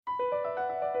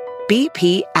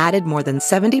BP added more than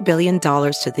 $70 billion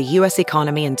to the U.S.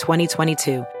 economy in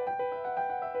 2022.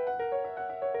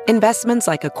 Investments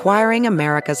like acquiring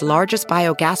America's largest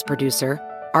biogas producer,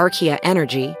 Archaea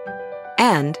Energy,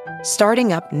 and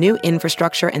starting up new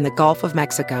infrastructure in the Gulf of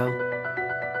Mexico.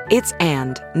 It's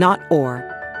and, not or.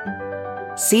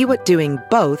 See what doing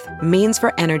both means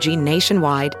for energy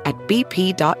nationwide at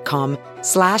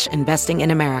bp.com/investing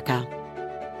in America.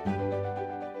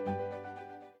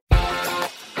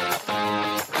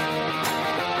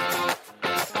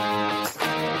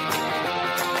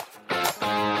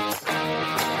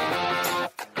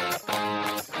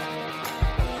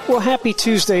 Well, happy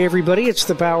Tuesday, everybody. It's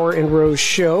the Bauer and Rose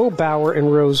Show, Bauer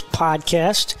and Rose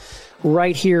podcast,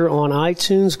 right here on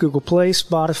iTunes, Google Play,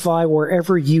 Spotify,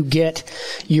 wherever you get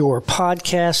your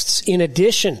podcasts, in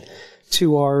addition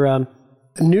to our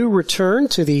new return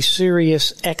to the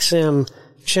Sirius XM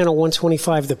Channel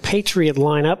 125, the Patriot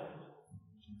lineup.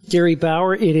 Gary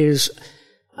Bauer, it is,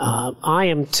 I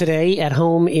am today at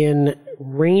home in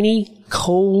rainy,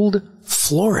 cold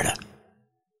Florida.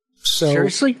 So,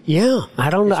 seriously? Yeah.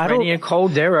 It's raining and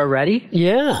cold there already?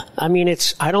 Yeah. I mean,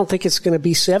 I don't think it's going to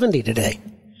be 70 today.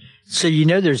 So you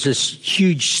know there's this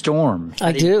huge storm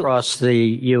across the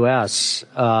U.S.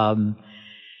 I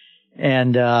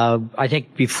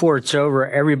think before it's over,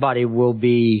 everybody will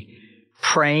be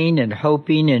praying and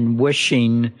hoping and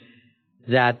wishing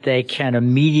that they can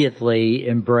immediately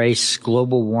embrace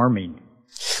global warming.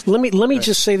 Let me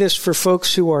just say this for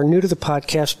folks who are new to the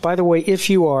podcast. By the way, if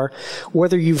you are,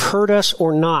 whether you've heard us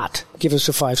or not, give us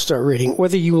a 5-star rating.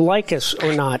 Whether you like us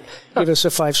or not, give us a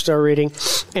 5-star rating,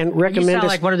 and recommend us. You sound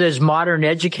like one of those modern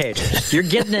educators. You're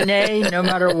getting an A no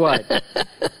matter what.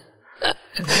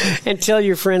 And tell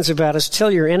your friends about us. Tell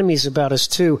your enemies about us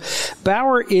too.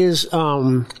 Bauer is,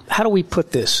 how do we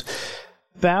put this?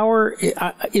 Bauer,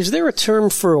 is there a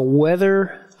term for a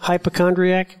weather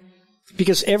hypochondriac?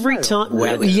 Because every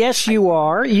time, yes, you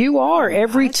are.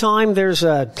 Every time there's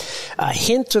a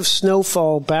hint of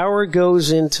snowfall, Bauer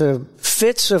goes into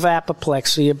fits of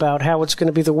apoplexy about how it's going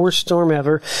to be the worst storm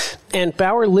ever. And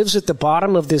Bauer lives at the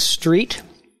bottom of this street.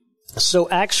 So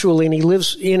actually, and he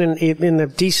lives in the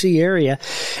D.C. area,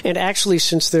 and actually,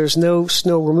 since there's no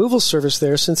snow removal service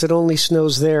there, since it only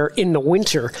snows there in the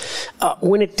winter,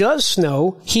 when it does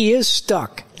snow, he is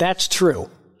stuck. That's true.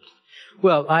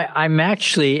 Well, I'm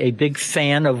actually a big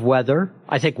fan of weather.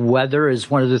 I think weather is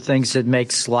one of the things that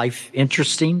makes life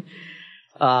interesting.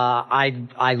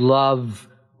 I love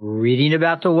reading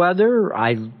about the weather.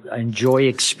 I enjoy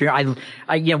experience.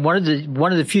 One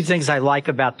of the few things I like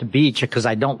about the beach, because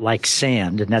I don't like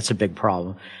sand, and that's a big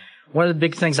problem. One of the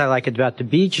big things I like about the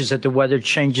beach is that the weather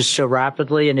changes so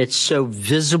rapidly and it's so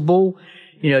visible.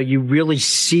 You know, you really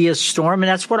see a storm, and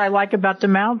that's what I like about the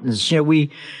mountains. You know,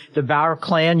 the Bauer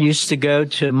clan used to go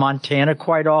to Montana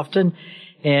quite often,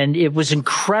 and it was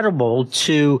incredible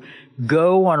to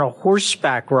go on a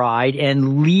horseback ride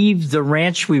and leave the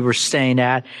ranch we were staying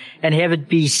at and have it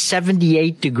be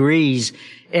 78 degrees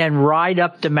and ride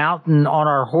up the mountain on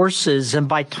our horses. And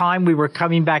by the time we were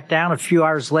coming back down a few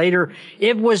hours later,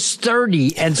 it was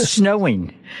 30 and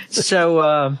snowing.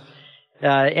 So,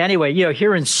 anyway, you know,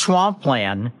 here in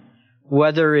swampland,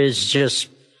 weather is just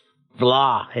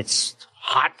blah. It's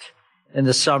hot in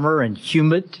the summer and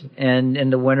humid, and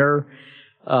in the winter,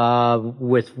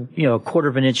 with, you know, a quarter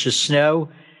of an inch of snow,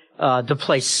 the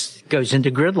place goes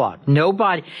into gridlock.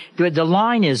 The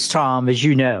line is, Tom, as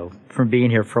you know, from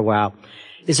being here for a while,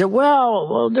 is that,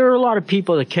 well, there are a lot of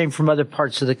people that came from other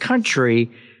parts of the country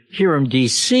here in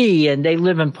D.C., and they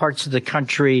live in parts of the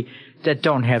country that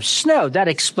don't have snow. That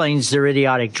explains their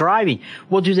idiotic driving.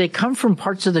 Well, do they come from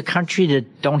parts of the country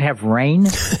that don't have rain?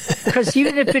 Because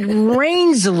even if it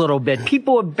rains a little bit,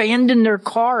 people abandon their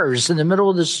cars in the middle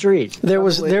of the street. There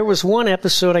was one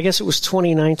episode, I guess it was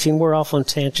 2019, we're off on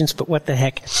tangents, but what the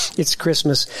heck, it's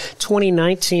Christmas.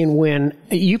 2019, when,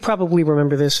 you probably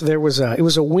remember this, it was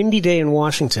a windy day in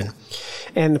Washington,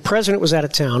 and the president was out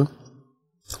of town.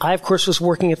 I, of course, was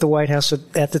working at the White House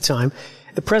at the time.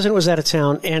 The president was out of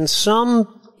town, and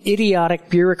some idiotic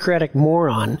bureaucratic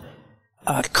moron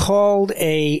called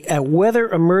a weather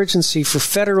emergency for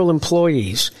federal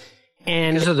employees.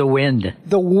 And because of the wind.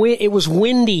 It was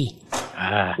windy.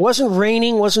 Wasn't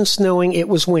raining, wasn't snowing, it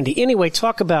was windy. Anyway,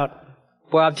 talk about...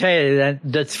 Well, I'll tell you that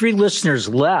the 3 listeners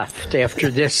left after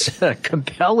this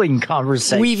compelling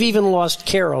conversation. We've even lost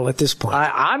Carol at this point.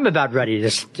 I'm about ready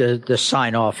to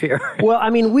sign off here. Well, I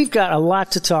mean, we've got a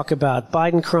lot to talk about.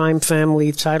 Biden crime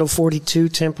family, Title 42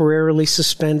 temporarily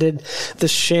suspended, the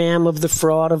sham of the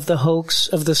fraud of the hoax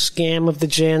of the scam of the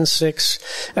Jan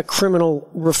 6, criminal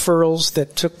referrals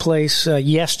that took place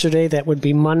yesterday. That would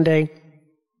be Monday.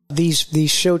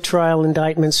 these show trial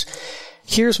indictments.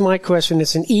 Here's my question.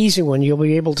 It's an easy one. You'll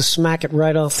be able to smack it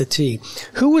right off the tee.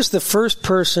 Who was the first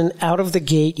person out of the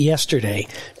gate yesterday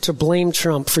to blame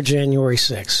Trump for January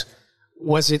 6th?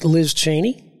 Was it Liz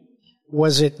Cheney?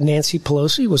 Was it Nancy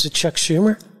Pelosi? Was it Chuck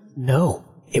Schumer? No,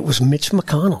 it was Mitch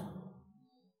McConnell.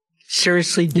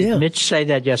 Seriously? Did Mitch say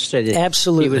that yesterday?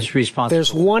 Absolutely. He was responsible.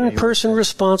 There's one person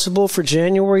responsible for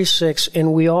January 6th,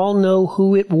 and we all know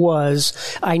who it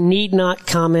was. I need not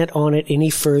comment on it any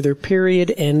further,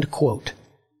 period, end quote.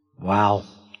 Wow.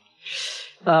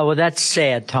 Well, that's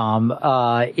sad, Tom.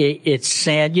 It's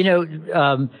sad. You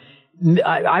know,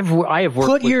 I have worked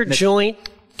Put with your joint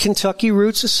Kentucky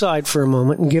roots aside for a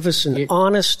moment and give us an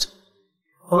honest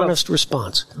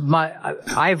response.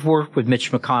 I've worked with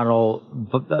Mitch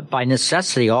McConnell by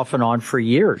necessity, off and on, for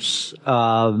years,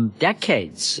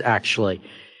 decades, actually.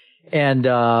 And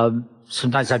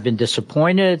sometimes I've been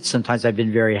disappointed. Sometimes I've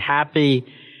been very happy.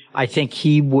 I think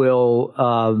he will,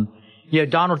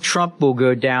 Donald Trump will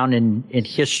go down in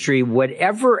history,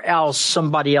 whatever else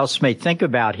somebody else may think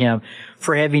about him,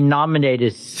 for having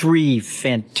nominated 3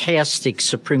 fantastic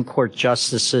Supreme Court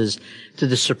justices to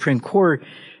the Supreme Court.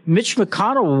 Mitch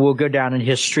McConnell will go down in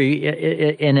history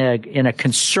in a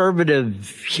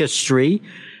conservative history,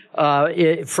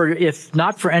 if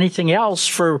not for anything else,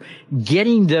 for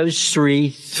getting those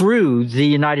 3 through the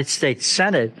United States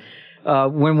Senate,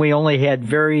 when we only had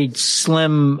very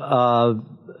slim,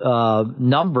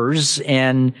 numbers,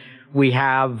 and we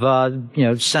have,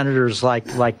 senators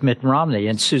like Mitt Romney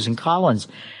and Susan Collins.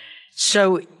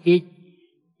 So it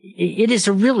is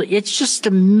it's just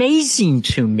amazing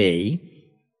to me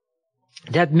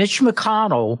that Mitch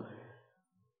McConnell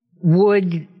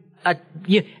would,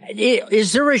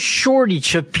 is there a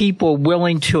shortage of people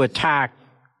willing to attack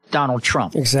Donald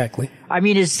Trump? Exactly. I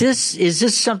mean, is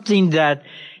this something that,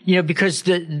 because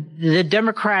the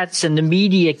Democrats and the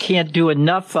media can't do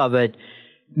enough of it,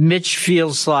 Mitch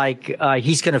feels like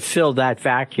he's going to fill that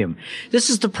vacuum. This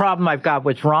is the problem I've got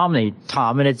with Romney,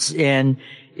 Tom, and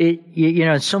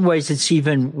in some ways it's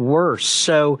even worse.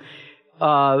 So,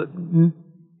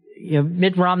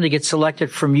 Mitt Romney gets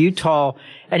elected from Utah,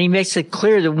 and he makes it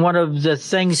clear that one of the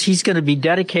things he's going to be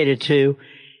dedicated to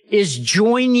is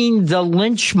joining the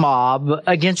lynch mob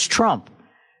against Trump.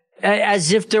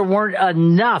 As if there weren't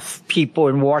enough people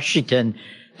in Washington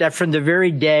that from the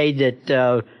very day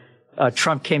that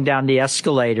Trump came down the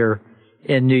escalator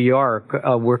in New York,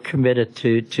 were committed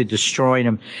to destroying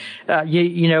him.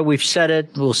 We've said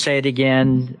it, we'll say it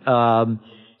again.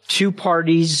 2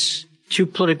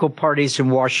 political parties in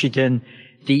Washington,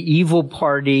 the evil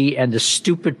party and the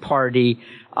stupid party.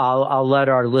 I'll let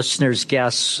our listeners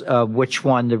guess which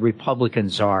one the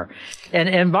Republicans are.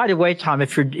 And by the way, Tom,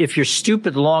 if you're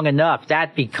stupid long enough,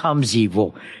 that becomes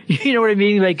evil. You know what I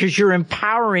mean? Because you're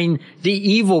empowering the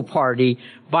evil party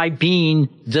by being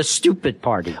the stupid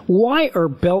party. Why are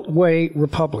Beltway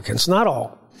Republicans, not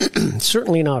all,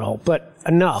 certainly not all, but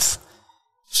enough,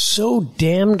 so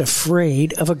damned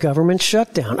afraid of a government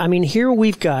shutdown? I mean, here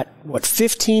we've got,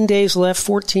 15 days left,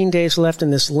 14 days left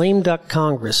in this lame duck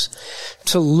Congress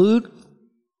to loot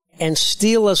and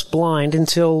steal us blind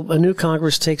until a new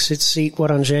Congress takes its seat,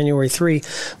 on January 3.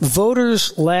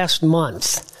 Voters last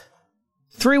month,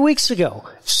 3 weeks ago,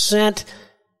 sent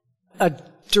a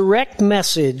direct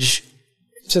message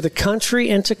to the country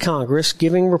and to Congress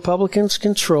giving Republicans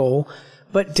control.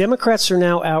 But Democrats are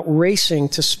now out racing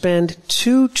to spend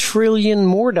 $2 trillion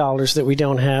more dollars that we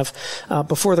don't have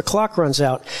before the clock runs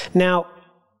out. Now,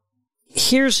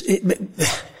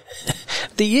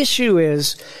 the issue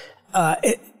is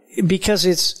because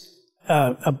it's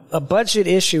a budget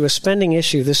issue, a spending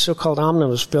issue, this so-called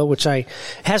omnibus bill, which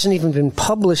hasn't even been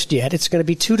published yet. It's going to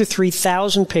be 2,000 to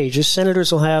 3,000 pages.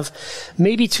 Senators will have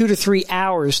maybe 2 to 3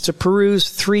 hours to peruse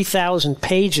 3,000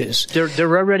 pages.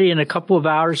 They're already in a couple of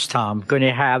hours, Tom, going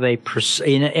to have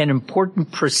an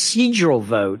important procedural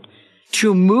vote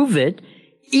to move it,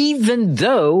 even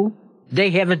though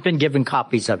they haven't been given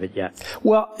copies of it yet.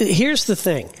 Well, here's the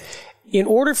thing. In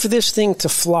order for this thing to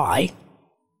fly,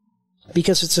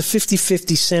 because it's a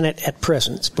 50-50 Senate at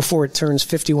present, before it turns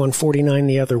 51-49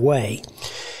 the other way,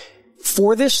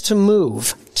 for this to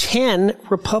move, 10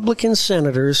 Republican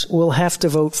senators will have to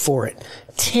vote for it.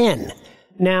 10.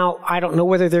 Now, I don't know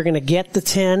whether they're going to get the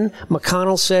 10.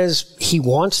 McConnell says he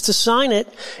wants to sign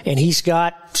it, and he's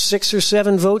got 6 or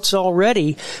 7 votes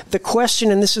already. The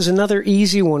question, and this is another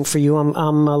easy one for you,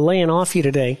 I'm laying off you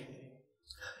today.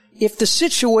 If the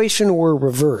situation were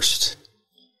reversed,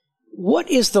 what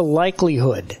is the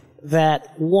likelihood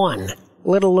that, 1,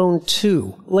 let alone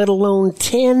 2, let alone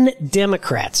 10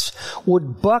 Democrats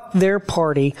would buck their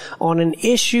party on an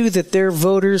issue that their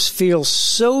voters feel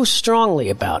so strongly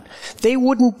about. They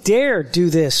wouldn't dare do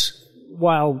this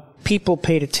while people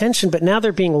paid attention, but now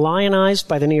they're being lionized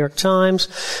by the New York Times,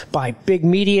 by big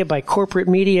media, by corporate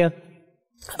media,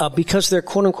 because they're,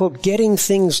 quote-unquote, getting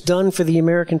things done for the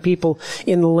American people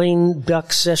in the lame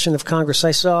duck session of Congress.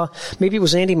 I saw, maybe it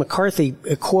was Andy McCarthy,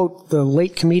 quote the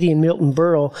late comedian Milton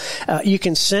Berle, you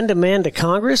can send a man to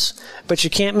Congress, but you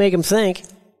can't make him think.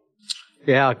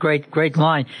 Yeah, great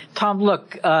line. Tom,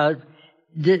 look,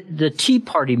 the Tea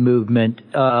Party movement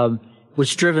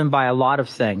was driven by a lot of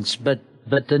things, but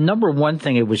the number one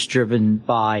thing it was driven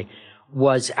by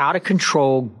was out of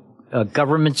control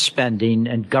government spending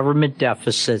and government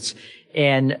deficits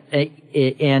and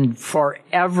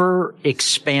forever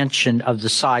expansion of the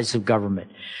size of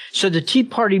government. So the Tea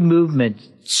Party movement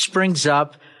springs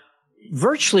up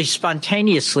virtually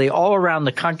spontaneously all around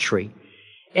the country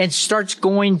and starts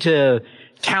going to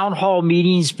town hall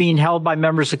meetings being held by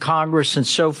members of Congress and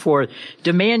so forth,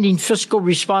 demanding fiscal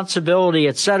responsibility,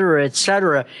 et cetera, et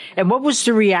cetera. And what was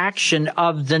the reaction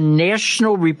of the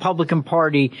National Republican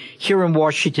Party here in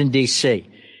Washington, D.C.?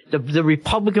 The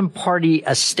Republican Party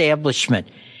establishment.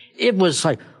 It was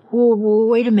like,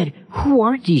 wait a minute, who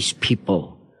are these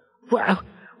people? What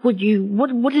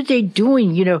are they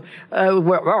doing? You know,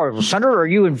 well, Senator, are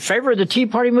you in favor of the Tea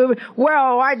Party movement?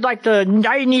 Well, I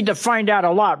need to find out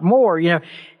a lot more. You know,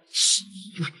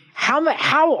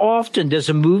 how often does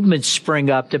a movement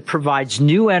spring up that provides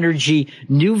new energy,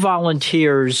 new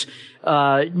volunteers,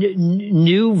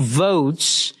 new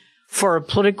votes for a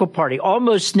political party?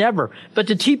 Almost never. But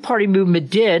the Tea Party movement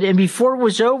did, and before it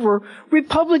was over,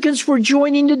 Republicans were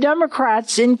joining the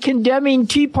Democrats in condemning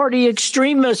Tea Party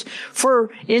extremists for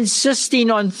insisting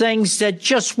on things that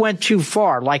just went too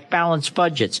far, like balanced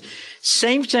budgets.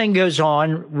 Same thing goes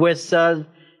on with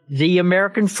the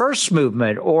American First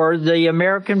movement or the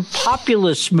American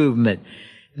Populist movement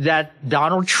that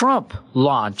Donald Trump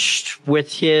launched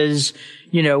with his,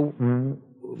 you know,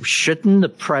 shouldn't the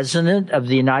president of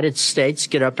the United States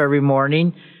get up every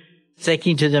morning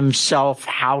thinking to themselves,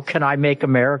 how can I make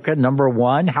America number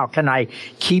one? How can I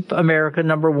keep America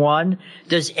number one?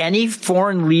 Does any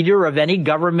foreign leader of any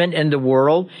government in the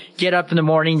world get up in the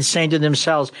morning saying to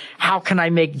themselves, how can I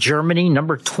make Germany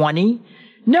number 20?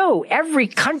 No, every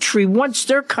country wants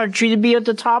their country to be at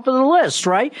the top of the list,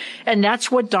 right? And that's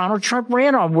what Donald Trump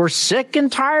ran on. We're sick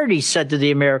and tired, he said to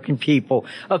the American people,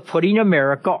 of putting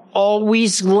America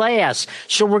always last.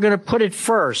 So we're going to put it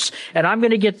first. And I'm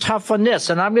going to get tough on this.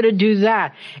 And I'm going to do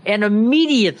that. And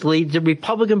immediately the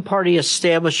Republican Party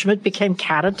establishment became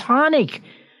catatonic.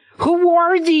 Who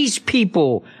are these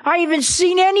people? I haven't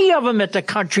seen any of them at the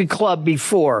country club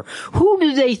before. Who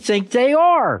do they think they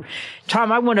are?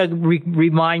 Tom, I want to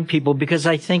remind people because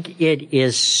I think it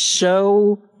is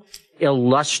so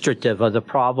illustrative of the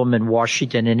problem in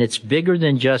Washington, and it's bigger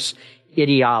than just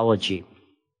ideology.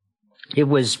 It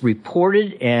was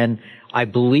reported and I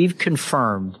believe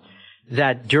confirmed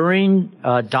that during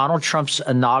Donald Trump's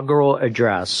inaugural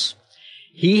address,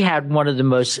 he had one of the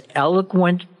most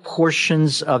eloquent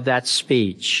portions of that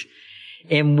speech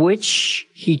in which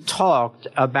he talked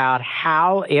about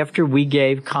how after we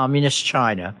gave communist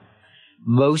China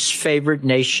most favored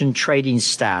nation trading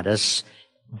status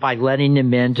by letting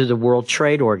them into the World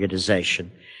Trade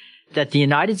Organization, that the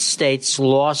United States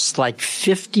lost like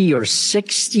 50 or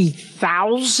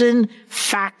 60,000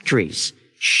 factories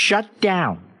shut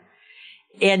down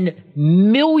and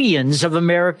millions of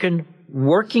American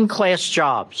working class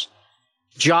jobs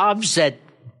that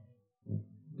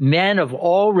men of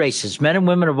all races, men and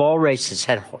women of all races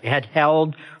had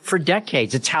held for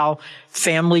decades. It's how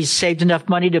families saved enough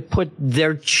money to put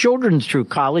their children through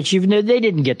college, even though they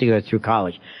didn't get to go through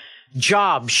college.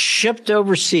 Jobs shipped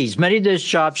overseas, many of those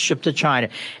jobs shipped to China.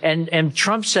 And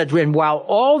Trump said, and while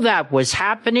all that was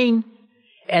happening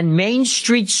and Main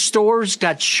Street stores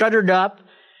got shuttered up,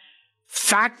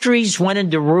 factories went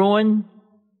into ruin,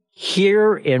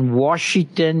 here in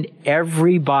Washington,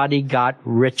 everybody got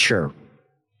richer.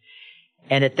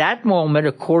 And at that moment,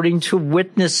 according to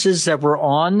witnesses that were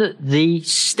on the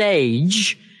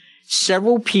stage,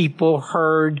 several people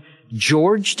heard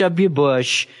George W.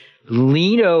 Bush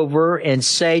lean over and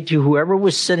say to whoever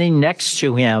was sitting next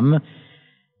to him,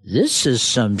 this is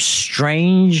some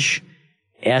strange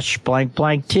S blank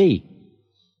blank T.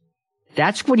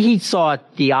 That's what he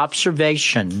thought the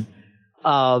observation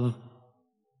of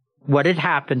what had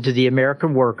happened to the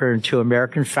American worker and to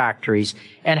American factories,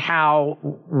 and how,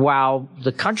 while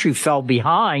the country fell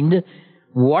behind,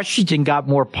 Washington got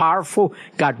more powerful,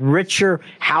 got richer.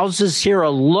 Houses here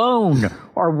alone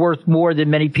are worth more than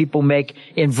many people make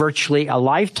in virtually a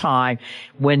lifetime.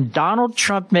 When Donald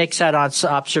Trump makes that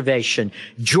observation,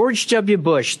 George W.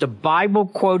 Bush, the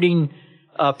Bible-quoting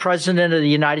president of the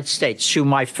United States, who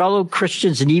my fellow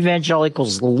Christians and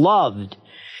evangelicals loved,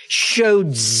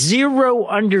 showed zero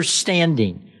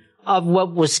understanding of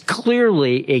what was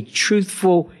clearly a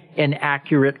truthful and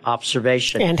accurate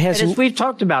observation. And as we've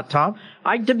talked about, Tom,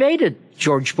 I debated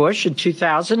George Bush in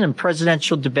 2000 in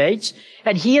presidential debates,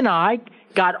 and he and I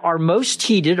got our most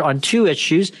heated on two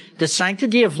issues, the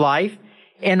sanctity of life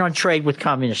and on trade with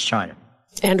communist China.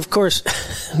 And, of course,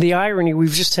 the irony,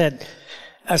 we've just had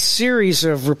a series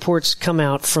of reports come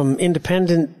out from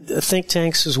independent think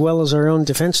tanks as well as our own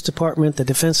Defense Department, the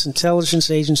Defense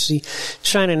Intelligence Agency.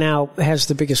 China now has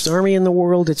the biggest army in the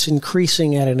world. It's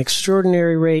increasing at an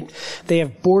extraordinary rate. They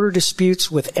have border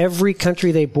disputes with every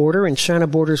country they border, and China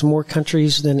borders more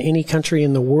countries than any country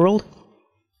in the world.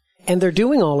 And they're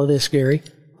doing all of this, Gary,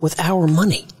 with our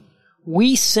money.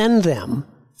 We send them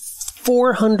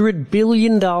 $400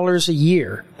 billion a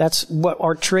year. That's what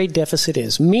our trade deficit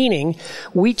is, meaning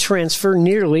we transfer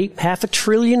nearly $500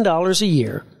 billion a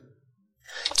year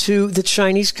to the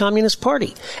Chinese Communist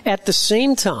Party. At the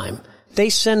same time, they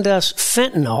send us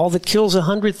fentanyl that kills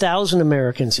 100,000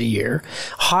 Americans a year.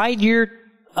 Hide your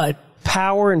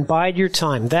power and bide your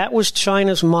time. That was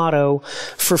China's motto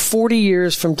for 40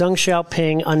 years from Deng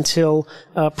Xiaoping until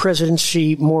President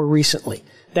Xi more recently.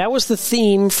 That was the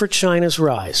theme for China's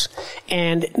rise.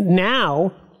 And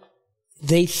now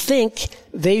they think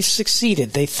they've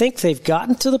succeeded. They think they've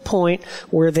gotten to the point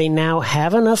where they now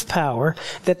have enough power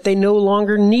that they no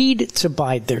longer need to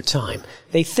bide their time.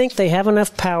 They think they have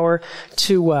enough power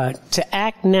to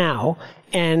act now,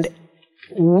 and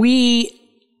we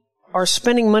are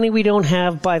spending money we don't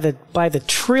have by the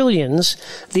trillions.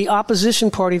 The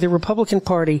opposition party, the Republican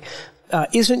Party,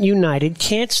 isn't united,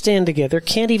 can't stand together,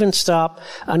 can't even stop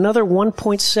another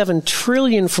 1.7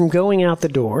 trillion from going out the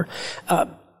door.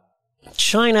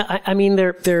 China, I mean,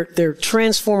 they're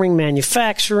transforming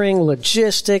manufacturing,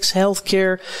 logistics,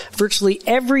 healthcare, virtually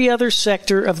every other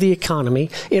sector of the economy.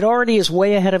 It already is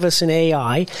way ahead of us in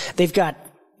AI. They've got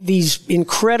these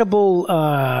incredible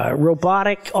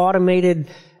robotic, automated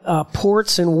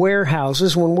ports and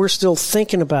warehouses when we're still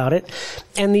thinking about it.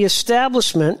 And the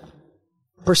establishment,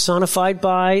 personified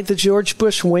by the George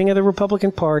Bush wing of the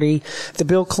Republican Party, the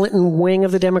Bill Clinton wing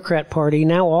of the Democrat Party,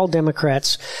 now all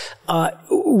Democrats,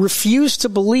 refuse to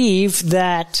believe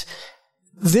that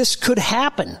this could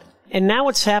happen. And now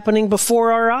it's happening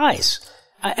before our eyes.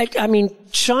 I mean,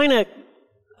 China,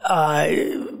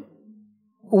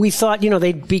 we thought,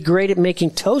 they'd be great at making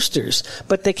toasters,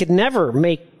 but they could never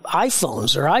make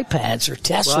iPhones or iPads or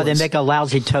Teslas. Well, they make a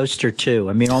lousy toaster, too.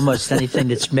 I mean, almost anything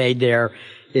that's made there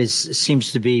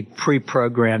seems to be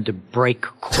pre-programmed to break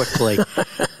quickly.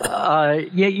 Tom,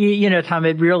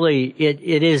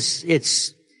 it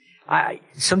is,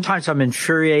 sometimes I'm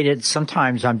infuriated.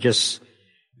 Sometimes I'm just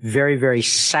very, very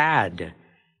sad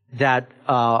that,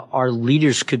 our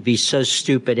leaders could be so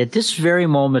stupid. At this very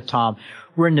moment, Tom,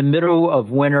 we're in the middle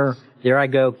of winter. There I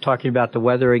go, talking about the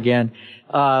weather again.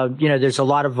 There's a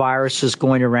lot of viruses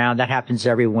going around. That happens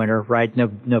every winter, right?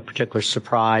 No particular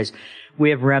surprise. We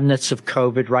have remnants of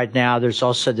COVID right now. There's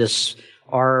also this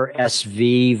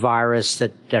RSV virus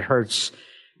that hurts,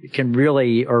 can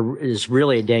really, or is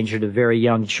really a danger to very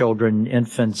young children,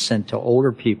 infants, and to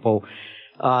older people.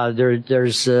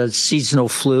 There's seasonal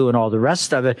flu and all the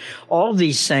rest of it. All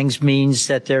these things means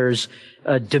that there's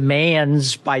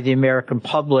demands by the American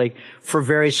public for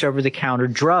various over-the-counter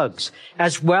drugs,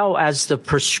 as well as the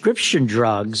prescription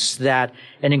drugs that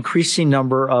an increasing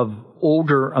number of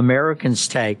older Americans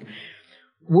take.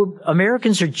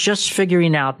 Americans are just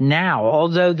figuring out now,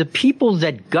 although the people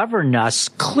that govern us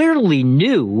clearly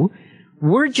knew,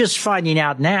 we're just finding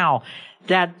out now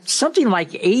that something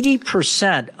like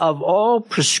 80% of all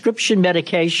prescription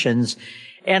medications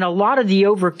and a lot of the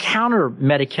over-counter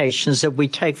medications that we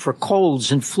take for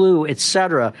colds and flu,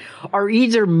 etc., are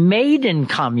either made in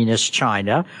communist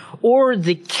China or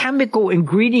the chemical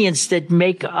ingredients that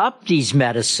make up these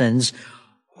medicines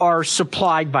are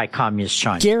supplied by communist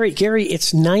China. Gary,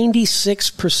 it's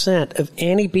 96% of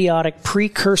antibiotic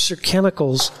precursor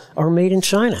chemicals are made in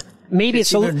China. Maybe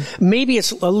it's a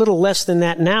little less than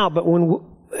that now, but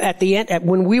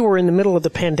when we were in the middle of the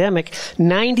pandemic,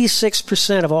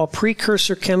 96% of all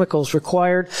precursor chemicals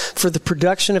required for the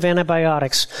production of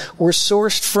antibiotics were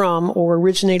sourced from or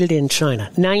originated in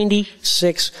China.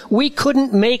 96. We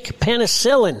couldn't make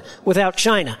penicillin without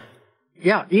China.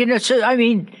 Yeah,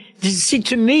 see,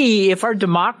 to me, if our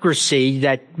democracy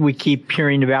that we keep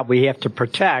hearing about we have to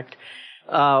protect,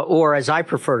 or as I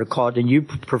prefer to call it, and you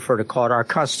prefer to call it, our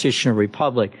constitutional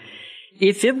republic,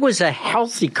 if it was a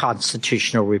healthy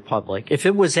constitutional republic, if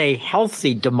it was a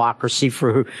healthy democracy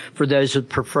for those who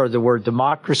prefer the word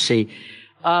democracy,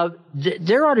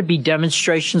 there ought to be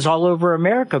demonstrations all over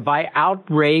America by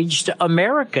outraged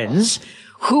Americans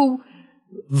who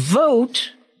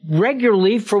vote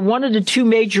regularly for one of the two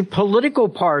major political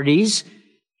parties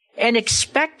and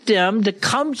expect them to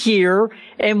come here,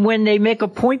 and when they make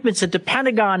appointments at the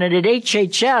Pentagon and at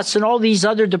HHS and all these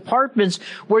other departments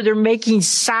where they're making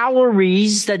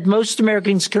salaries that most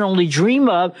Americans can only dream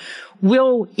of,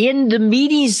 will, in the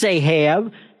meetings they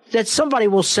have, that somebody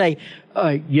will say,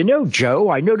 Joe,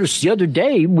 I noticed the other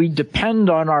day we depend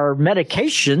on our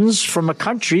medications from a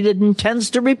country that intends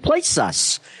to replace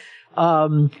us.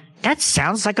 That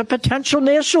sounds like a potential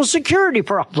national security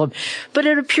problem. But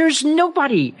it appears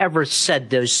nobody ever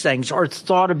said those things or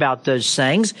thought about those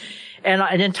things. And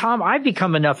then, Tom, I've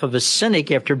become enough of a cynic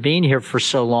after being here for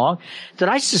so long that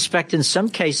I suspect in some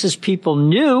cases people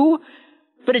knew,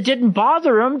 but it didn't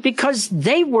bother them because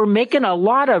they were making a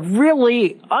lot of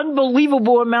really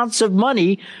unbelievable amounts of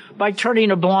money by turning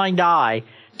a blind eye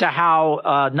to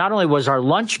how not only was our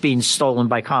lunch being stolen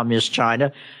by Communist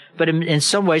China, but in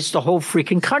some ways, the whole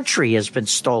freaking country has been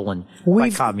stolen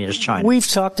by Communist China. We've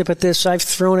talked about this. I've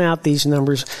thrown out these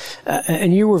numbers,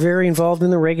 and you were very involved in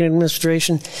the Reagan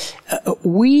administration.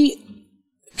 We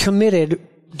committed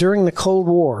during the Cold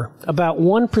War about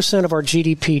 1% of our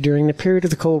GDP during the period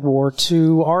of the Cold War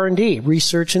to R&D,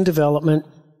 research and development,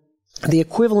 the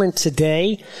equivalent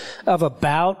today of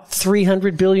about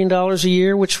 $300 billion a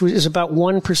year, which is about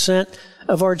 1%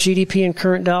 of our GDP in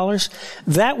current dollars.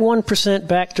 That 1%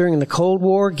 back during the Cold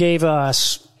War gave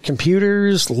us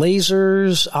computers,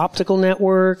 lasers, optical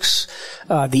networks,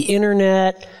 the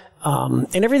internet,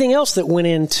 and everything else that went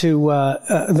into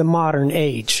the modern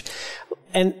age.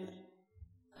 And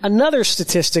another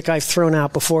statistic I've thrown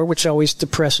out before, which always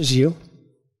depresses you.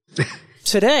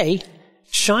 Today,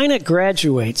 China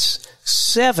graduates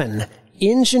 7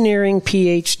 engineering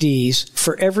PhDs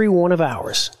for every one of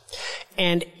ours.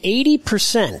 And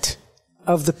 80%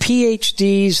 of the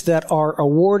PhDs that are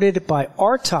awarded by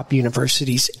our top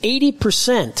universities,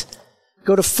 80%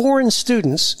 go to foreign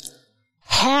students.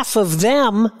 Half of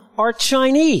them are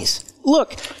Chinese.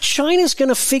 Look, China's going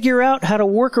to figure out how to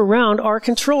work around our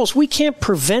controls. We can't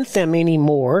prevent them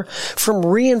anymore from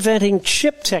reinventing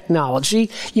chip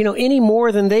technology, any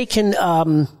more than they can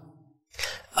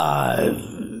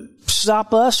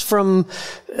stop us from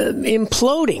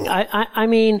imploding. I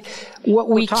mean, what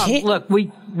we can't... Look,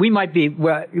 we might be...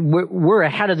 We're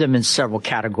ahead of them in several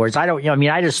categories.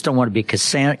 I just don't want to be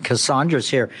Cassandras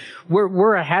here.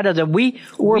 We're ahead of them.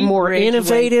 We're more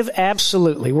innovative.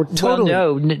 Absolutely. We're totally...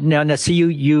 Well, no. See,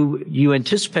 you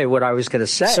anticipate what I was going to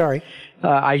say. Sorry.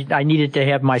 I needed to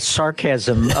have my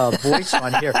sarcasm voice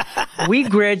on here. We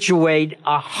graduate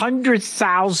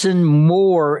 100,000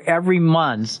 more every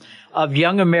month of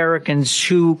young Americans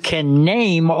who can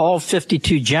name all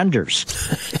 52 genders.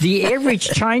 The average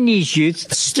Chinese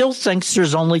youth still thinks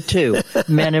there's only 2,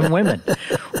 men and women.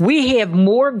 We have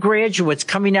more graduates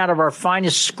coming out of our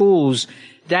finest schools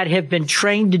that have been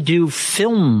trained to do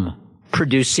film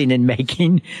producing and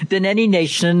making than any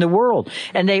nation in the world.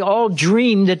 And they all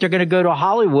dream that they're going to go to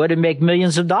Hollywood and make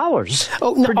millions of dollars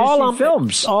producing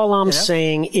films. All I'm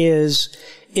saying is,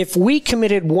 if we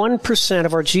committed 1%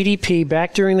 of our GDP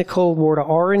back during the Cold War to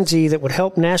R&D that would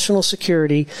help national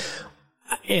security,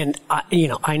 and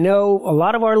I know a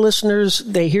lot of our listeners,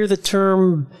 they hear the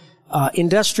term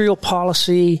industrial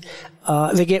policy,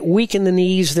 they get weak in the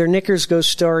knees, their knickers go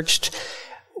starched.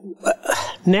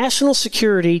 National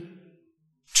security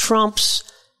trumps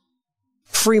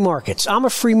free markets. I'm a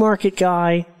free market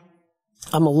guy.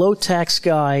 I'm a low tax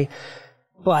guy,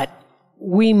 but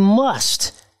we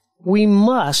must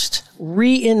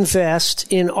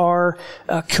reinvest in our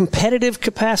competitive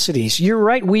capacities. You're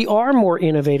right. We are more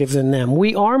innovative than them.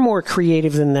 We are more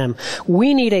creative than them.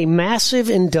 We need a massive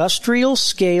industrial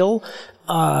scale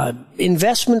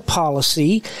investment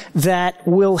policy that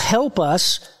will help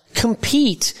us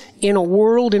compete in a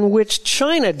world in which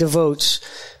China devotes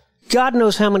God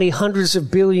knows how many hundreds of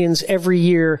billions every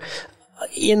year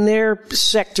in their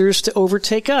sectors to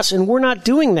overtake us. And we're not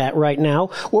doing that right now.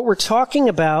 What we're talking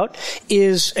about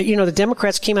is, the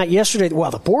Democrats came out yesterday,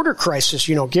 the border crisis,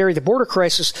 Gary, the border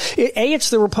crisis, A, it's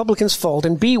the Republicans' fault,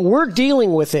 and B, we're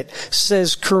dealing with it,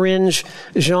 says Karine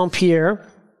Jean-Pierre.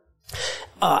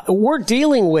 we're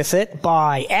dealing with it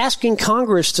by asking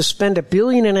Congress to spend $1.5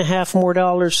 billion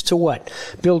more to what?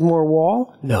 Build more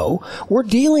wall? No. We're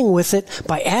dealing with it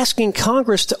by asking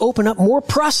Congress to open up more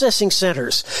processing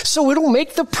centers. So it'll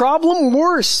make the problem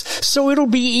worse. So it'll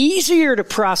be easier to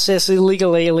process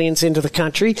illegal aliens into the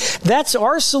country. That's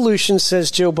our solution,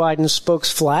 says Joe Biden's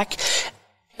spokesflack.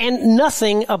 And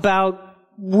nothing about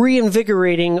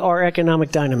reinvigorating our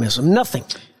economic dynamism. Nothing.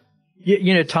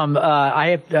 You know, Tom,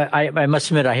 I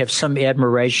must admit I have some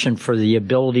admiration for the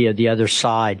ability of the other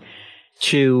side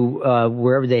to,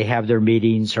 wherever they have their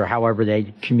meetings or however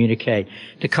they communicate,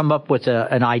 to come up with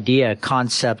an idea, a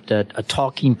concept, a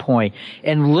talking point,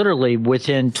 and literally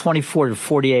within 24 to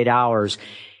 48 hours,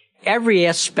 every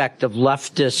aspect of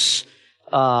leftists,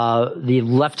 the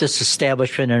leftist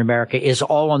establishment in America is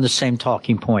all on the same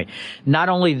talking point. Not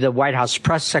only the White House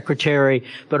press secretary,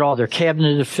 but all their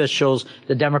cabinet officials,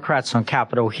 the Democrats on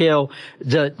Capitol Hill,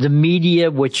 the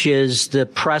media, which is the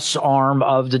press arm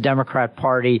of the Democrat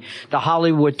Party, the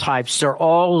Hollywood types, they're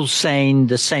all saying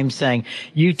the same thing.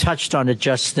 You touched on it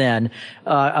just then.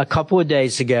 A couple of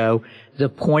days ago, the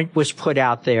point was put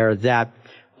out there that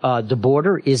the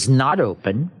border is not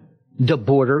open. The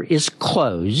border is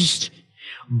closed.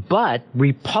 But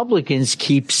Republicans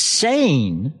keep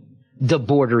saying the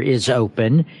border is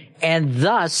open, and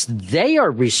thus they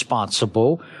are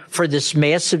responsible for this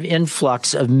massive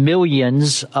influx of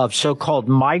millions of so-called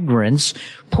migrants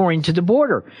pouring to the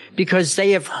border, because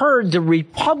they have heard the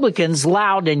Republicans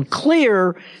loud and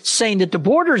clear saying that the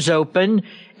border's open,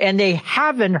 and they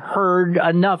haven't heard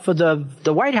enough of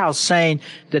the White House saying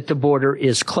that the border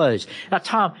is closed. Now,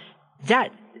 Tom,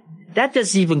 that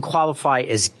doesn't even qualify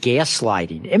as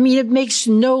gaslighting. I mean, it makes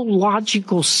no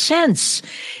logical sense.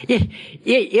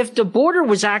 If the border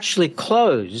was actually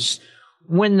closed,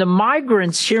 when the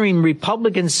migrants hearing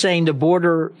Republicans saying the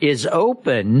border is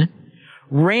open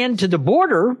ran to the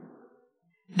border,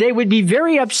 they would be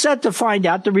very upset to find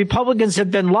out the Republicans have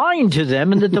been lying to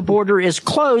them and that the border is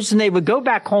closed, and they would go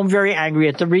back home very angry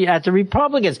at the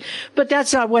Republicans. But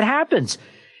that's not what happens.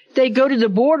 They go to the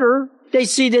border. They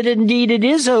see that indeed it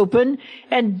is open,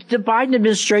 and the Biden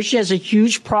administration has a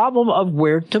huge problem of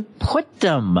where to put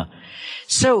them.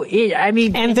 So,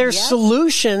 and their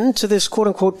solution to this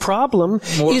quote-unquote problem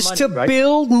is to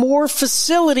build more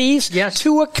facilities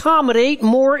to accommodate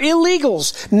more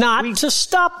illegals, not to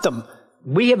stop them.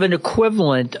 We have an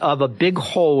equivalent of a big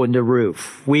hole in the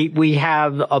roof. We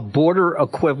have a border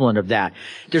equivalent of that.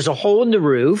 There's a hole in the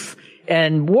roof,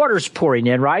 and water's pouring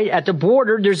in, right? At the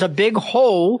border, there's a big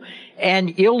hole,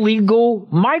 and illegal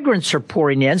migrants are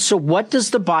pouring in. So what does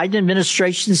the Biden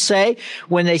administration say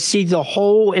when they see the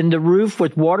hole in the roof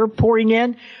with water pouring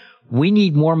in? We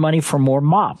need more money for more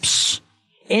mops,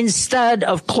 instead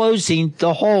of closing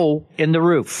the hole in the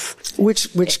roof. Which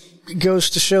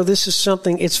goes to show this is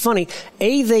something, it's funny.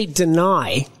 A, they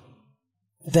deny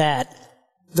that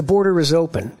the border is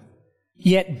open.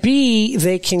 Yet B,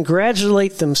 they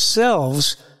congratulate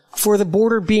themselves for the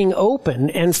border being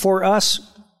open and for us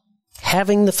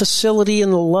having the facility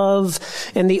and the love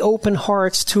and the open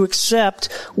hearts to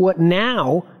accept what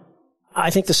now,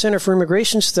 I think the Center for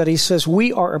Immigration Studies says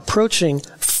we are approaching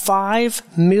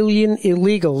 5 million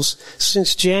illegals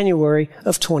since January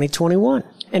of 2021.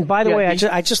 And by the way,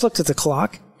 I just looked at the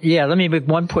clock. Yeah, let me make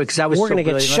one point, because we're going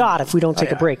to get shot if we don't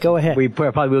take a break. Go ahead. We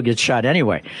probably will get shot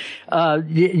anyway.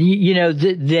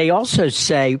 They also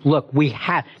say, look,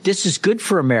 this is good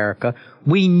for America.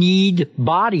 We need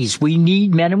bodies. We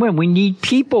need men and women. We need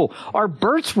people. Our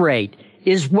birth rate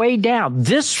is way down.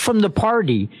 This from the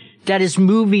party that is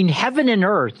moving heaven and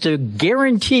earth to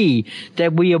guarantee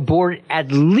that we abort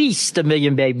at least 1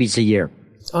 million babies a year.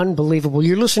 Unbelievable.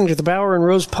 You're listening to the Bauer and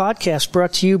Rose podcast,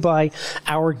 brought to you by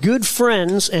our good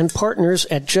friends and partners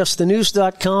at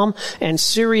justthenews.com and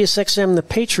SiriusXM The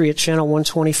Patriot Channel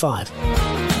 125.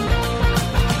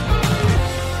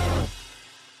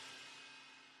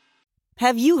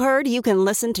 Have you heard you can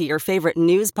listen to your favorite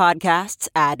news podcasts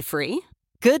ad-free?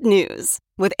 Good news.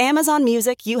 With Amazon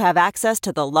Music, you have access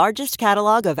to the largest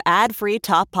catalog of ad-free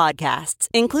top podcasts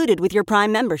included with your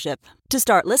Prime membership. To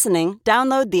start listening,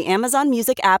 download the Amazon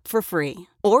Music app for free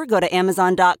or go to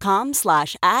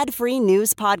amazon.com/ad-free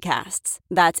news podcasts.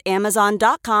 That's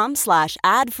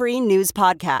amazon.com/ad-free news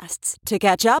podcasts to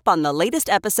catch up on the latest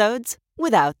episodes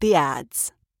without the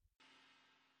ads.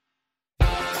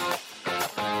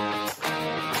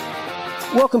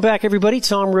 Welcome back, everybody.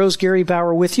 Tom Rose, Gary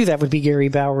Bauer with you. That would be Gary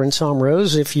Bauer and Tom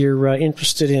Rose if you're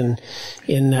interested in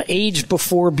age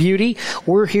before beauty.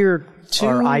 We're here to...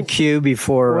 Or IQ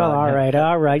before... Well,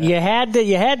 all right. You had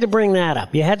to bring that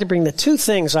up. You had to bring the two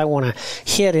things I want to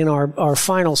hit in our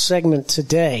final segment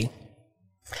today.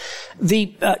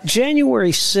 The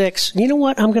January 6th, you know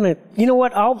what? I'm going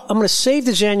to save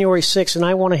the January 6th, and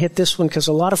I want to hit this one because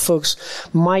a lot of folks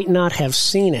might not have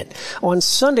seen it. On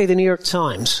Sunday, the New York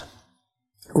Times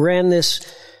ran this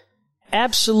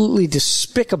absolutely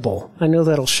despicable, I know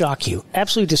that'll shock you,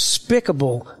 absolutely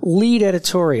despicable lead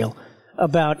editorial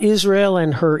about Israel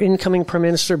and her incoming Prime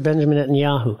Minister, Benjamin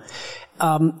Netanyahu.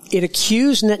 It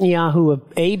accused Netanyahu of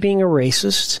A, being a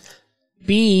racist,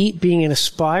 B, being an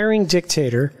aspiring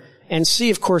dictator, and C,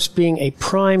 of course, being a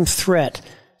prime threat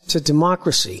to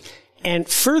democracy. And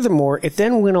furthermore, it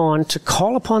then went on to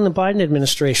call upon the Biden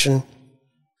administration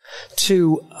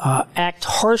to act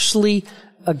harshly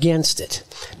against it.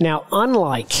 Now,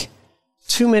 unlike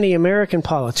too many American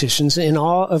politicians in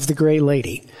awe of the Gray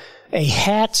Lady, a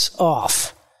hats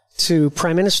off to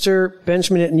Prime Minister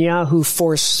Benjamin Netanyahu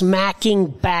for smacking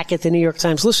back at the New York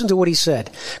Times. Listen to what he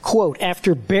said. Quote,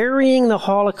 after burying the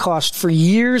Holocaust for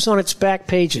years on its back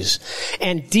pages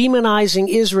and demonizing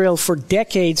Israel for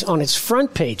decades on its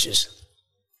front pages,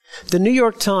 the New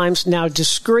York Times now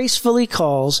disgracefully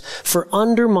calls for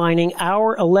undermining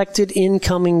our elected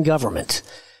incoming government.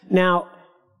 Now,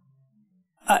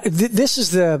 this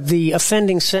is the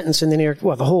offending sentence in the New York,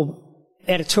 well, the whole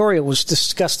editorial was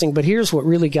disgusting, but here's what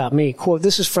really got me. Quote,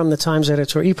 this is from the Times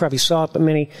editorial. You probably saw it, but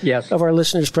many of our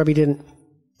listeners probably didn't.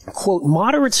 Quote,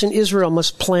 moderates in Israel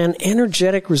must plan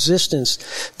energetic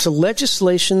resistance to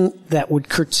legislation that would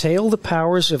curtail the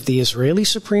powers of the Israeli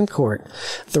Supreme Court,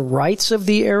 the rights of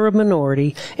the Arab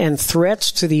minority, and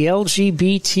threats to the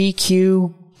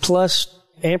LGBTQ plus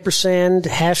ampersand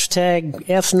hashtag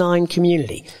F9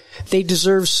 community. They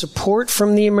deserve support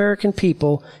from the American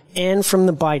people and from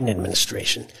the Biden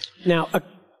administration. Now,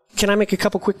 can I make a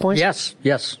couple quick points?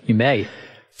 Yes, you may.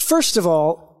 First of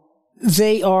all,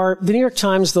 they are, the New York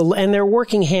Times, and they're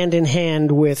working hand in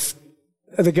hand with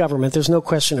the government. There's no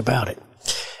question about it.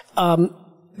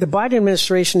 The Biden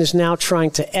administration is now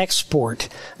trying to export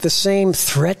the same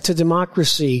threat to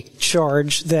democracy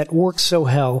charge that worked so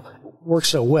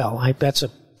well. That's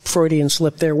a Freudian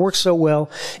slip there. Worked so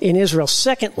well in Israel.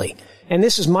 Secondly, and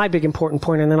this is my big important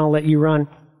point, and then I'll let you run.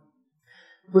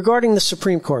 Regarding the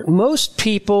Supreme Court, most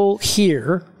people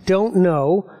here don't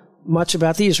know much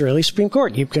about the Israeli Supreme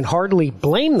Court. You can hardly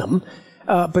blame them,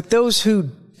 but those who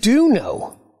do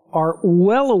know are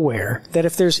well aware that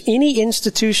if there's any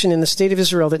institution in the state of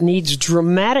Israel that needs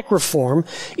dramatic reform,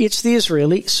 it's the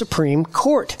Israeli Supreme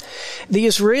Court. The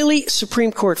Israeli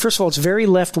Supreme Court, first of all, it's very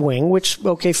left-wing, which,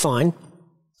 okay, fine.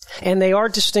 And they are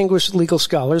distinguished legal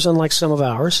scholars, unlike some of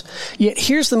ours. Yet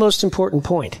here's the most important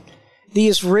point. The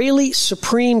Israeli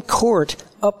Supreme Court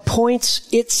appoints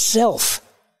itself.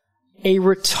 A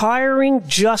retiring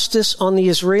justice on the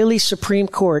Israeli Supreme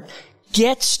Court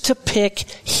gets to pick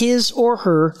his or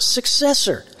her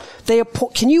successor.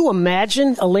 Can you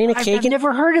imagine Elena Kagan? I've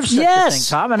never heard of such a thing,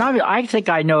 Tom. And I think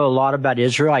I know a lot about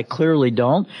Israel. I clearly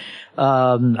don't.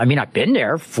 I've been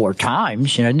there 4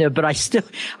 times, but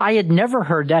I had never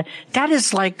heard that. That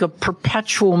is like a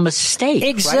perpetual mistake.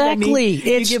 Exactly. Right?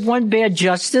 You give one bad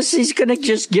justice, he's going to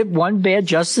just give one bad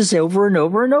justice over and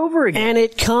over and over again. And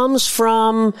it comes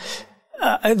from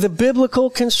the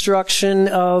biblical construction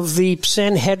of the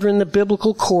Sanhedrin, the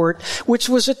biblical court, which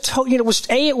was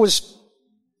it was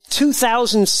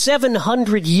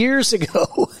 2,700 years ago.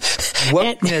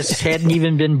 Wokeness hadn't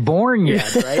even been born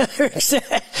yet, right?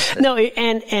 No,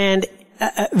 and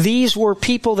these were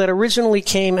people that originally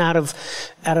came out of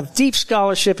deep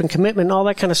scholarship and commitment and all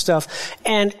that kind of stuff.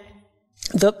 And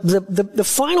the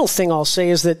final thing I'll say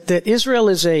is that Israel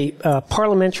is a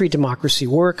parliamentary democracy.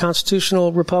 We're a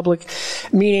constitutional republic,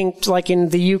 meaning like in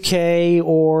the UK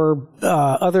or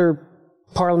other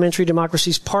parliamentary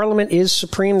democracies, Parliament is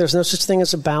supreme. There's no such thing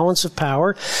as a balance of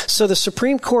power. So the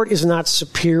Supreme Court is not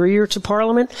superior to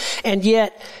Parliament. And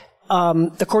yet,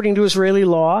 according to Israeli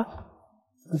law,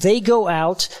 they go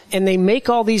out and they make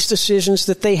all these decisions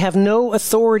that they have no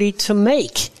authority to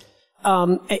make.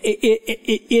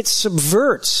 It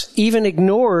subverts, even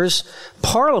ignores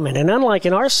Parliament. And unlike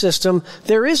in our system,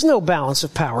 there is no balance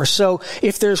of power. So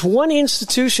if there's one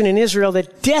institution in Israel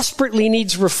that desperately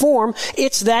needs reform,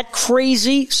 it's that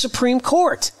crazy Supreme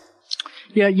Court.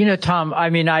 Yeah, Tom,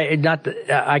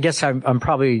 I guess I'm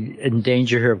probably in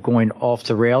danger here of going off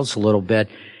the rails a little bit.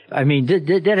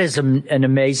 That is an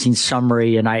amazing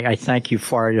summary, and I thank you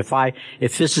for it.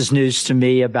 If this is news to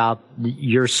me about the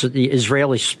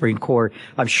Israeli Supreme Court,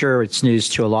 I'm sure it's news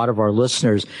to a lot of our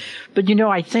listeners. But,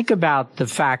 I think about the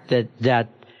fact that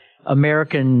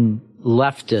American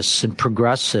leftists and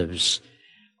progressives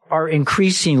are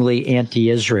increasingly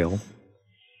anti-Israel.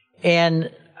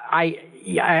 And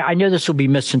I know this will be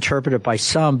misinterpreted by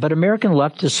some, but American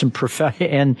leftists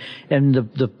and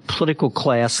the political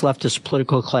class, leftist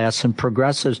political class and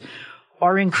progressives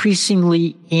are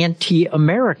increasingly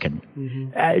anti-American.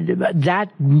 That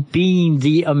being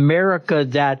the America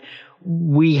that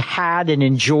we had and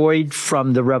enjoyed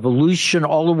from the revolution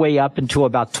all the way up until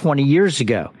about 20 years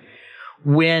ago,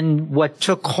 when what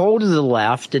took hold of the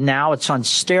left, and now it's on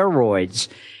steroids,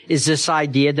 is this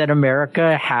idea that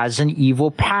America has an evil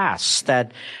past,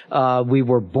 that we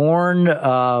were born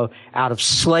out of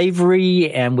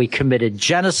slavery and we committed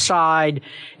genocide.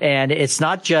 And it's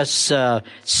not just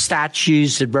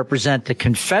statues that represent the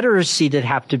Confederacy that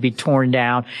have to be torn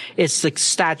down. It's the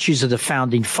statues of the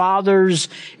founding fathers.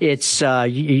 It's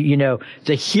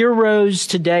the heroes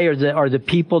today are the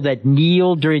people that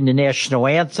kneel during the national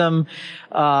anthem.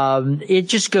 It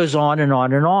just goes on and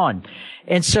on and on.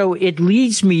 And so it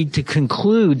leads me to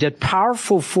conclude that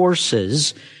powerful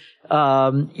forces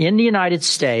in the United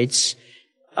States,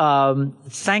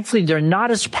 thankfully they're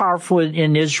not as powerful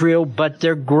in Israel, but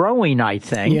they're growing, I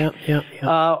think,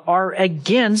 are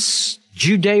against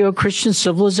Judeo-Christian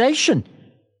civilization.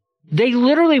 They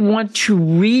literally want to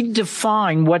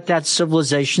redefine what that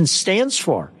civilization stands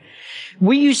for.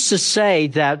 We used to say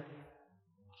that,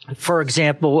 for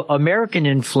example, American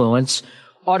influence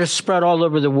ought to spread all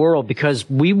over the world because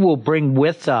we will bring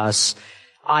with us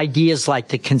ideas like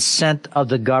the consent of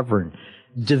the governed,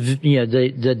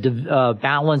 the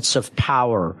balance of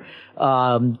power,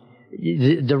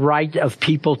 the right of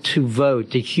people to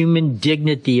vote, the human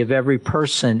dignity of every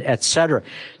person, etc.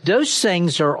 Those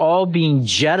things are all being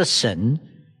jettisoned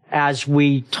as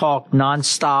we talk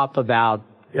nonstop about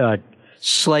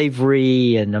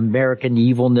slavery and American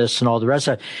evilness and all the rest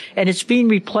of it. And it's being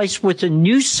replaced with a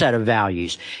new set of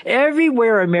values.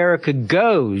 Everywhere America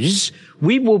goes,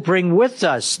 we will bring with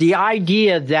us the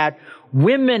idea that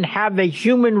women have a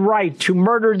human right to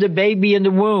murder the baby in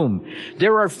the womb.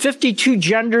 There are 52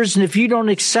 genders, and if you don't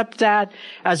accept that,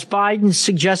 as Biden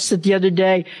suggested the other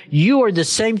day, you are the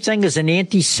same thing as an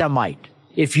anti-Semite.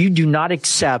 If you do not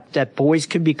accept that boys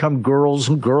can become girls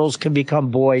and girls can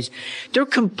become boys, they're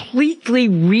completely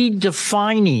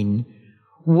redefining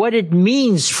what it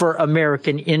means for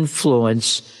American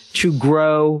influence to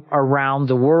grow around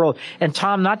the world. And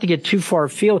Tom, not to get too far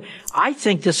afield, I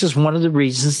think this is one of the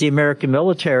reasons the American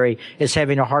military is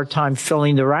having a hard time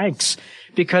filling the ranks,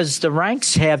 because the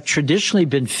ranks have traditionally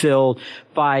been filled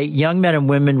by young men and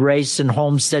women raised in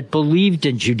homes that believed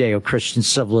in Judeo-Christian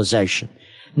civilization.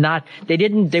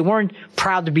 They weren't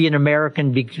proud to be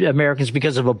Americans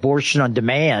because of abortion on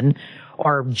demand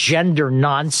or gender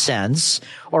nonsense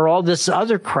or all this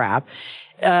other crap.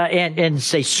 And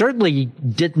they certainly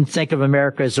didn't think of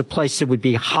America as a place that would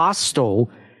be hostile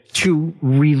to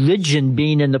religion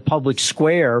being in the public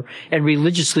square and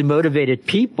religiously motivated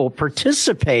people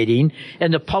participating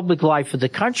in the public life of the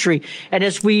country. And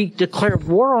as we declare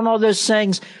war on all those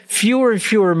things, fewer and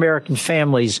fewer American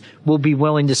families will be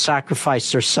willing to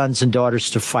sacrifice their sons and daughters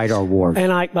to fight our war.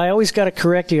 And I always got to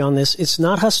correct you on this. It's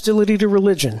not hostility to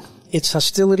religion. It's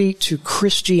hostility to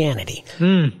Christianity.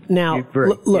 Now,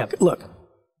 look.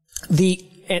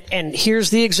 And here's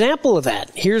the example of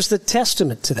that. Here's the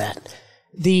testament to that.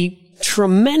 The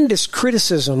tremendous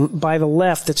criticism by the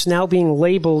left that's now being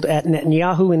labeled at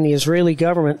Netanyahu and the Israeli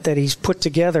government that he's put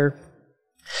together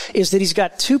is that he's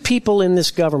got two people in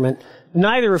this government,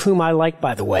 neither of whom I like,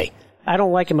 by the way. I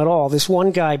don't like him at all. This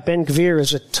one guy, Ben Gvir,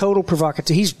 is a total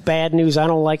provocateur. He's bad news. I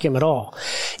don't like him at all.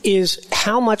 Is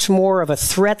how much more of a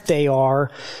threat they are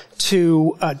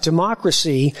to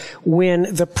democracy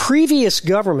when the previous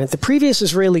government, the previous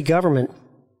Israeli government,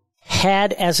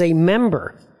 had as a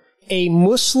member a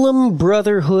Muslim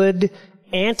Brotherhood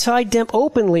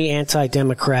openly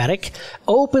anti-democratic,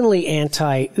 openly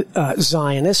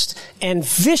anti-Zionist, and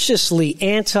viciously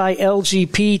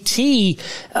anti-LGBT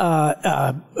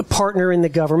partner in the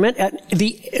government.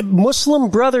 The Muslim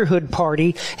Brotherhood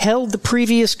Party held the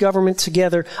previous government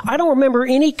together. I don't remember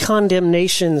any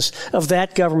condemnations of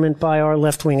that government by our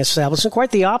left-wing establishment.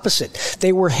 Quite the opposite.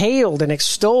 They were hailed and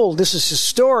extolled. This is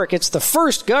historic. It's the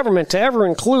first government to ever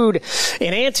include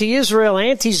an anti-Israel,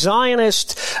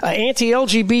 anti-Zionist,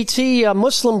 anti-LGBT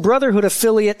Muslim Brotherhood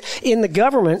affiliate in the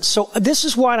government. So this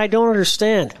is what I don't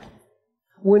understand.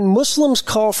 When Muslims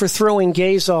call for throwing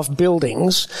gays off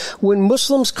buildings, when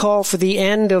Muslims call for the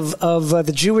end of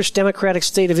the Jewish Democratic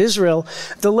State of Israel,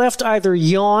 the left either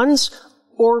yawns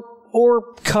or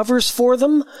covers for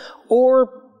them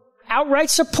or outright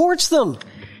supports them.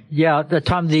 Yeah,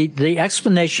 Tom, the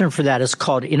explanation for that is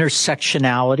called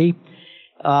intersectionality.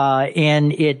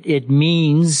 And it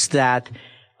means that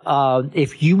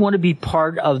if you want to be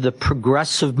part of the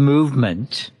progressive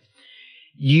movement,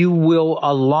 you will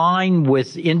align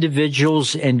with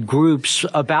individuals and groups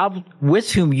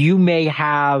with whom you may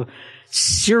have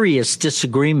serious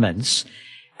disagreements,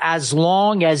 as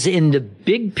long as in the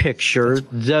big picture,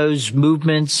 those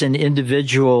movements and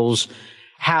individuals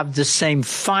have the same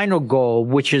final goal,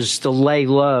 which is to lay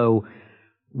low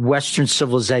Western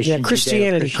civilization. Yeah,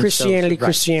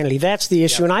 Christianity. That's the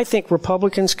issue. And I think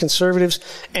Republicans, conservatives,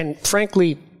 and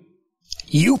frankly,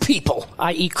 you people,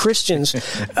 i.e. Christians,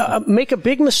 make a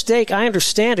big mistake. I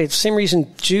understand it. Same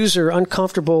reason Jews are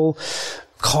uncomfortable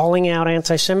calling out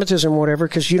anti-Semitism or whatever,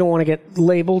 because you don't want to get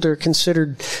labeled or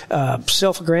considered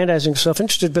self-aggrandizing,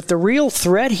 self-interested. But the real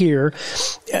threat here,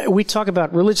 we talk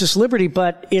about religious liberty,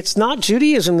 but it's not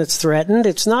Judaism that's threatened.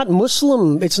 It's not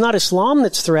it's not Islam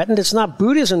that's threatened. It's not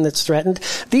Buddhism that's threatened.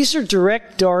 These are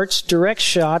direct darts, direct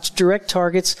shots, direct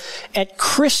targets at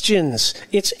Christians.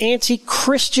 It's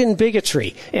anti-Christian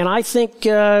bigotry. And I think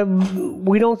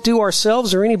we don't do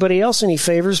ourselves or anybody else any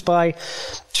favors by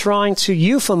trying to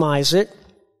euphemize it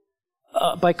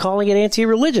by calling it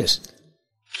anti-religious.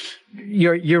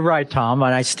 You're right, Tom,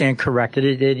 and I stand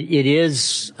corrected. It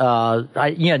is,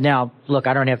 now, look,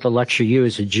 I don't have to lecture you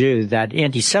as a Jew that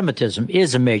anti-Semitism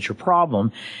is a major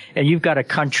problem, and you've got a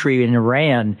country in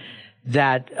Iran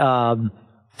that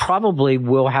probably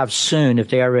will have soon, if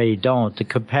they already don't, the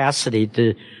capacity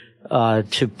to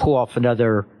pull off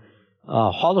another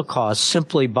Holocaust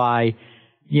simply by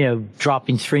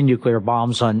dropping 3 nuclear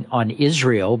bombs on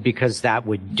Israel, because that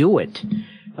would do it.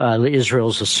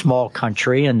 Israel's a small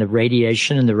country, and the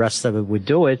radiation and the rest of it would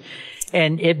do it.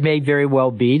 And it may very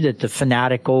well be that the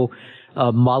fanatical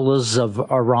mullahs of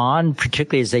Iran,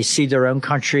 particularly as they see their own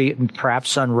country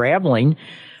perhaps unraveling,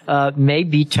 may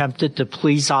be tempted to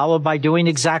please Allah by doing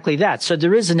exactly that. So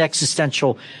there is an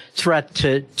existential threat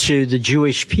to the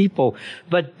Jewish people.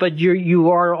 But you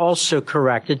are also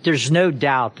correct that there's no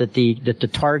doubt that the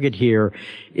target here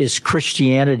is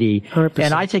Christianity. 100%.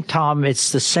 And I think, Tom,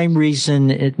 it's the same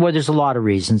reason. There's a lot of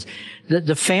reasons.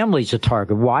 The family's a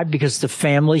target. Why? Because the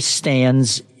family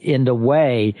stands in the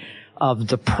way of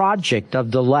the project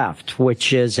of the left,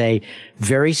 which is a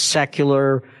very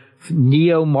secular,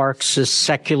 neo-Marxist,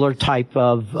 secular type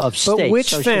of state. But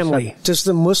which family? Does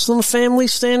the Muslim family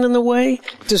stand in the way?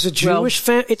 Does a Jewish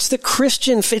family? It's the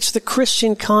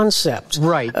Christian concept.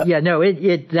 Right.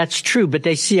 That's true. But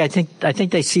they see, I think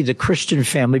they see the Christian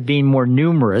family being more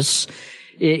numerous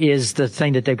is the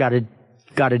thing that they've got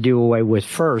to do away with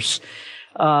first.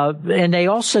 And they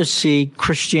also see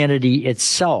Christianity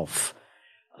itself,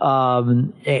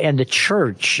 and the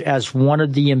church as one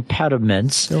of the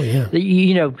impediments. Oh, yeah.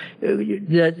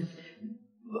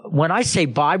 When I say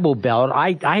Bible Belt,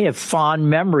 I have fond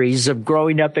memories of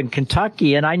growing up in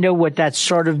Kentucky, and I know what that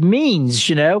sort of means,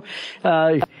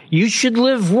 you should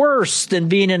live worse than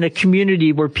being in a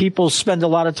community where people spend a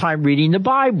lot of time reading the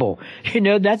Bible.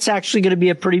 That's actually going to be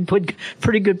a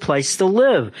pretty good place to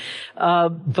live.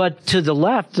 But to the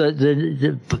left,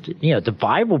 the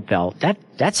Bible Belt,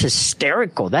 that's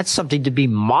hysterical. That's something to be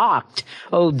mocked.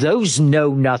 Oh, those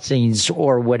know-nothings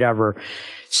or whatever.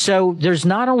 So there's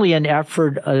not only an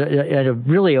effort at a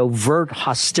really overt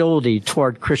hostility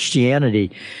toward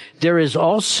Christianity, there is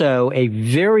also a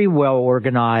very well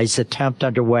organized attempt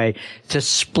underway to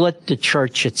split the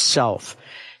church itself,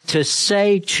 to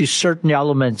say to certain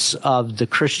elements of the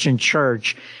Christian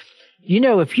church,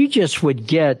 if you just would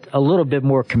get a little bit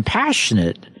more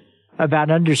compassionate about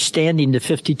understanding the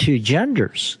 52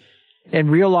 genders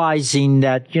and realizing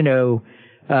that,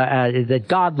 that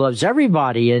God loves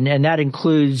everybody, and that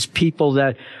includes people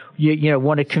that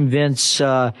want to convince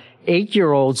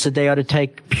 8-year-olds that they ought to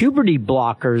take puberty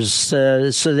blockers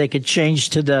so they could change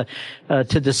to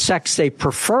the sex they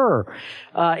prefer.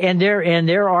 And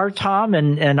there are, Tom,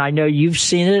 and I know you've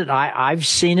seen it. I've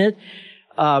seen it.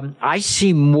 I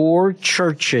see more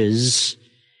churches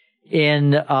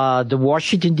in the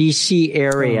Washington D.C.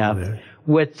 area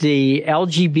with the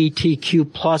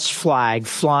LGBTQ plus flag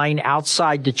flying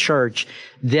outside the church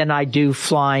than I do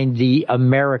flying the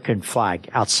American flag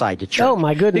outside the church. Oh,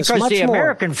 my goodness. Because much the more.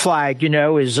 American flag,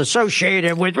 is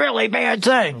associated with really bad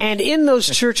things. And in those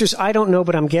churches, I don't know,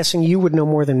 but I'm guessing you would know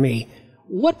more than me.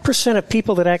 What percent of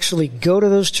people that actually go to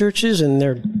those churches, and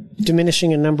they're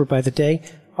diminishing in number by the day,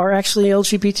 are actually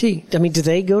LGBT? I mean, do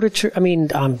they go to church? I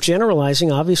mean, I'm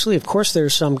generalizing, obviously. Of course, there are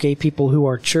some gay people who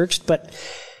are churched, but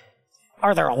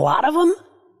are there a lot of them?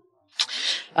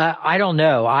 I don't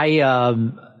know. I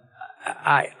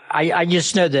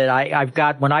just know that I've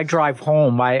got, when I drive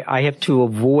home, I have to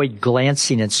avoid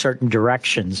glancing in certain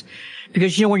directions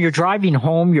because, when you're driving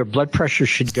home, your blood pressure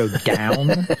should go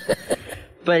down.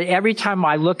 But every time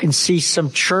I look and see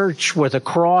some church with a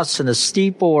cross and a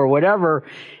steeple or whatever,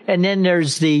 and then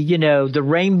there's the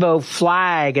rainbow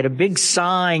flag and a big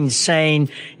sign saying,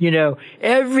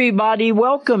 everybody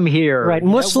welcome here. Right.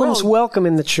 Muslims welcome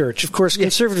in the church. Of course,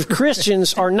 conservative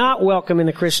Christians are not welcome in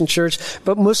the Christian church,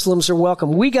 but Muslims are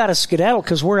welcome. We got to skedaddle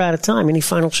because we're out of time. Any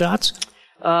final shots?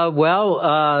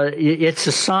 It's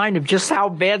a sign of just how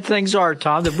bad things are,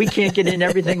 Tom, that we can't get in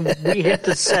everything we have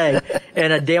to say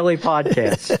in a daily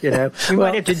podcast. We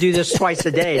might have to do this twice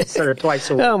a day instead of twice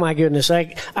a week. Oh my goodness.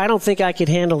 I don't think I could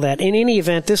handle that. In any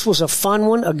event, this was a fun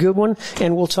one, a good one,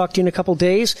 and we'll talk to you in a couple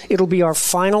days. It'll be our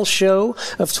final show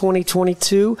of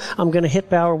 2022. I'm going to hit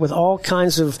Bauer with all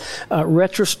kinds of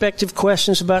retrospective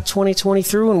questions about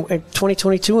 2022,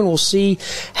 and we'll see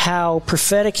how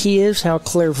prophetic he is, how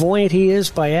clairvoyant he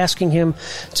is, by asking him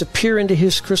to peer into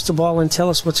his crystal ball and tell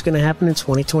us what's going to happen in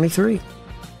 2023.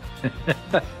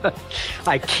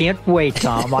 I can't wait,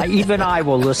 Tom. Even I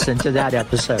will listen to that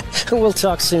episode. We'll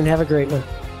talk soon. Have a great one.